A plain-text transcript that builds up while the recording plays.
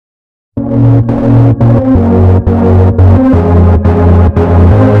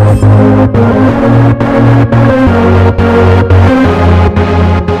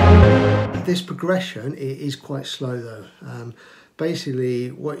This progression is quite slow though.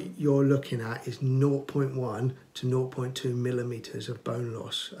 Basically what you're looking at is 0.1 to 0.2 millimeters of bone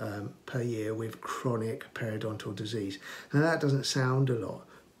loss per year with chronic periodontal disease. Now that doesn't sound a lot,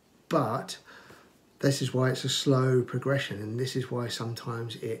 but this is why it's a slow progression, and this is why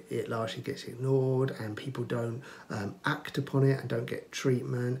sometimes it largely gets ignored and people don't act upon it and don't get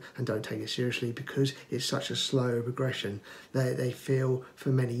treatment and don't take it seriously because it's such a slow progression. They feel for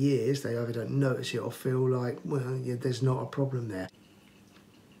many years they either don't notice it or feel like, well, yeah, there's not a problem there.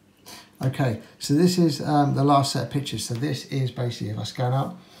 Okay, so this is the last set of pictures. So this is basically, if I scan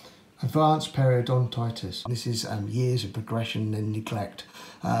up, advanced periodontitis. This is years of progression and neglect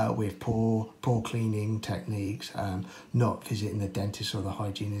with poor cleaning techniques, not visiting the dentist or the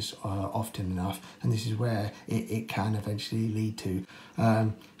hygienist often enough, and this is where it can eventually lead to.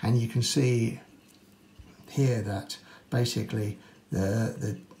 And you can see here that basically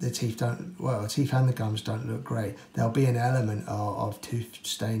the teeth don't, well, the teeth and the gums don't look great. There'll be an element of tooth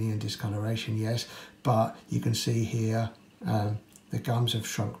staining and discoloration, yes, but you can see here the gums have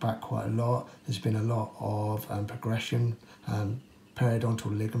shrunk back quite a lot. There's been a lot of progression,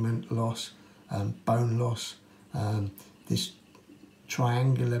 periodontal ligament loss, bone loss. This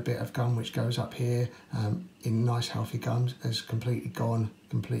triangular bit of gum which goes up here in nice healthy gums has completely gone,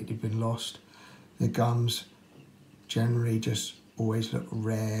 completely been lost. The gums generally just always look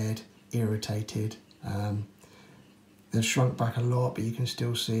red, irritated. They've shrunk back a lot, but you can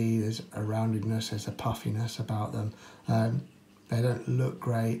still see there's a roundedness, there's a puffiness about them. They don't look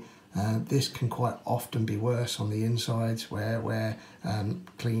great. This can quite often be worse on the insides where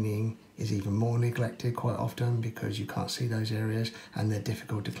cleaning is even more neglected quite often because you can't see those areas and they're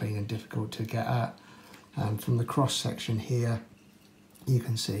difficult to clean and difficult to get at. From the cross section here, you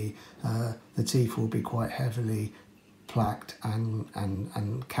can see the teeth will be quite heavily plaqued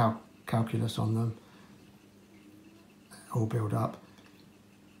and calculus on them, all build up.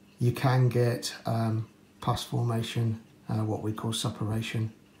 You can get pus formation, what we call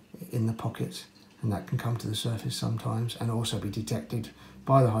suppuration in the pockets, and that can come to the surface sometimes and also be detected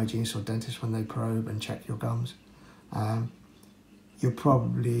by the hygienist or dentist when they probe and check your gums. You'll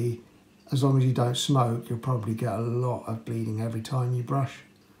probably, as long as you don't smoke, you'll probably get a lot of bleeding every time you brush.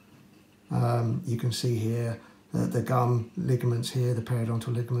 You can see here that the gum ligaments here, the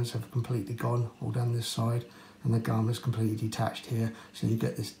periodontal ligaments, have completely gone all down this side, and the gum is completely detached here, so you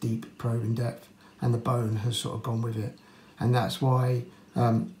get this deep probing depth, and the bone has sort of gone with it. And that's why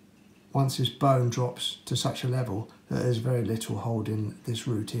once this bone drops to such a level that there's very little holding this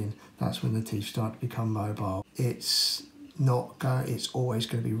root in, that's when the teeth start to become mobile. It's always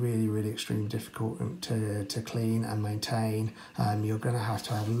going to be really, really extremely difficult to clean and maintain. You're going to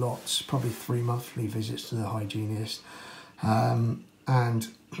have lots, probably 3 monthly visits to the hygienist, and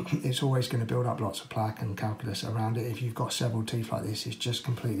it's always going to build up lots of plaque and calculus around it. If you've got several teeth like this, it's just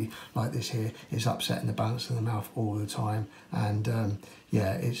completely like this here. It's upsetting the balance of the mouth all the time, and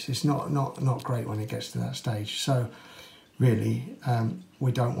yeah, it's not great when it gets to that stage. So really,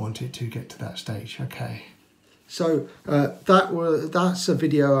 we don't want it to get to that stage. Okay. So that's a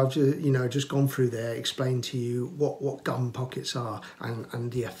video I've just gone through there, explained to you what gum pockets are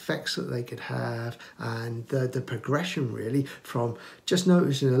and the effects that they could have, and the progression really from just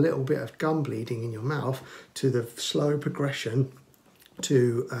noticing a little bit of gum bleeding in your mouth to the slow progression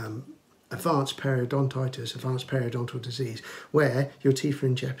to advanced periodontitis, advanced periodontal disease, where your teeth are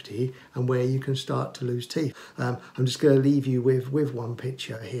in jeopardy and where you can start to lose teeth. I'm just going to leave you with one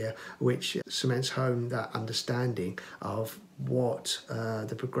picture here which cements home that understanding of what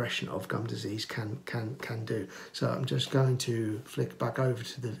the progression of gum disease can do. So I'm just going to flick back over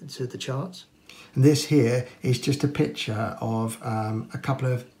to the charts. And this here is just a picture of a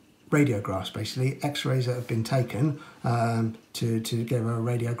couple of radiographs, basically x-rays that have been taken to give a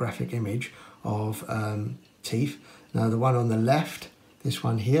radiographic image of teeth. Now the one on the left, this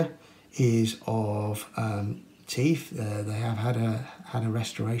one here, is of teeth. They have had a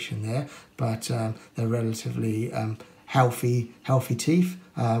restoration there, but they're relatively healthy teeth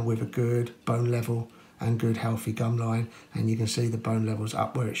with a good bone level and good healthy gum line, and you can see the bone level's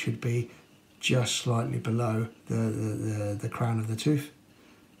up where it should be, just slightly below the crown of the tooth.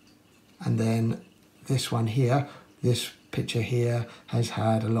 And then this one here, this picture here, has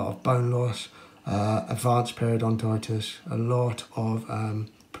had a lot of bone loss, advanced periodontitis, a lot of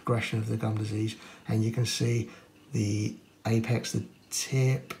progression of the gum disease, and you can see the apex, the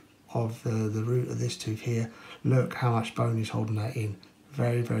tip of the root of this tooth here. Look how much bone is holding that in.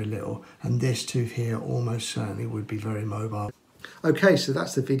 Very, very little. And this tooth here almost certainly would be very mobile. Okay, so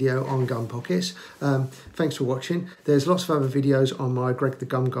that's the video on gum pockets. Thanks for watching. There's lots of other videos on my Greg the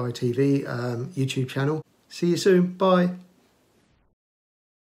Gum Guy TV YouTube channel. See you soon. Bye.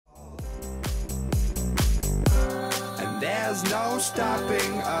 And there's no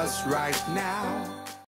stopping us right now.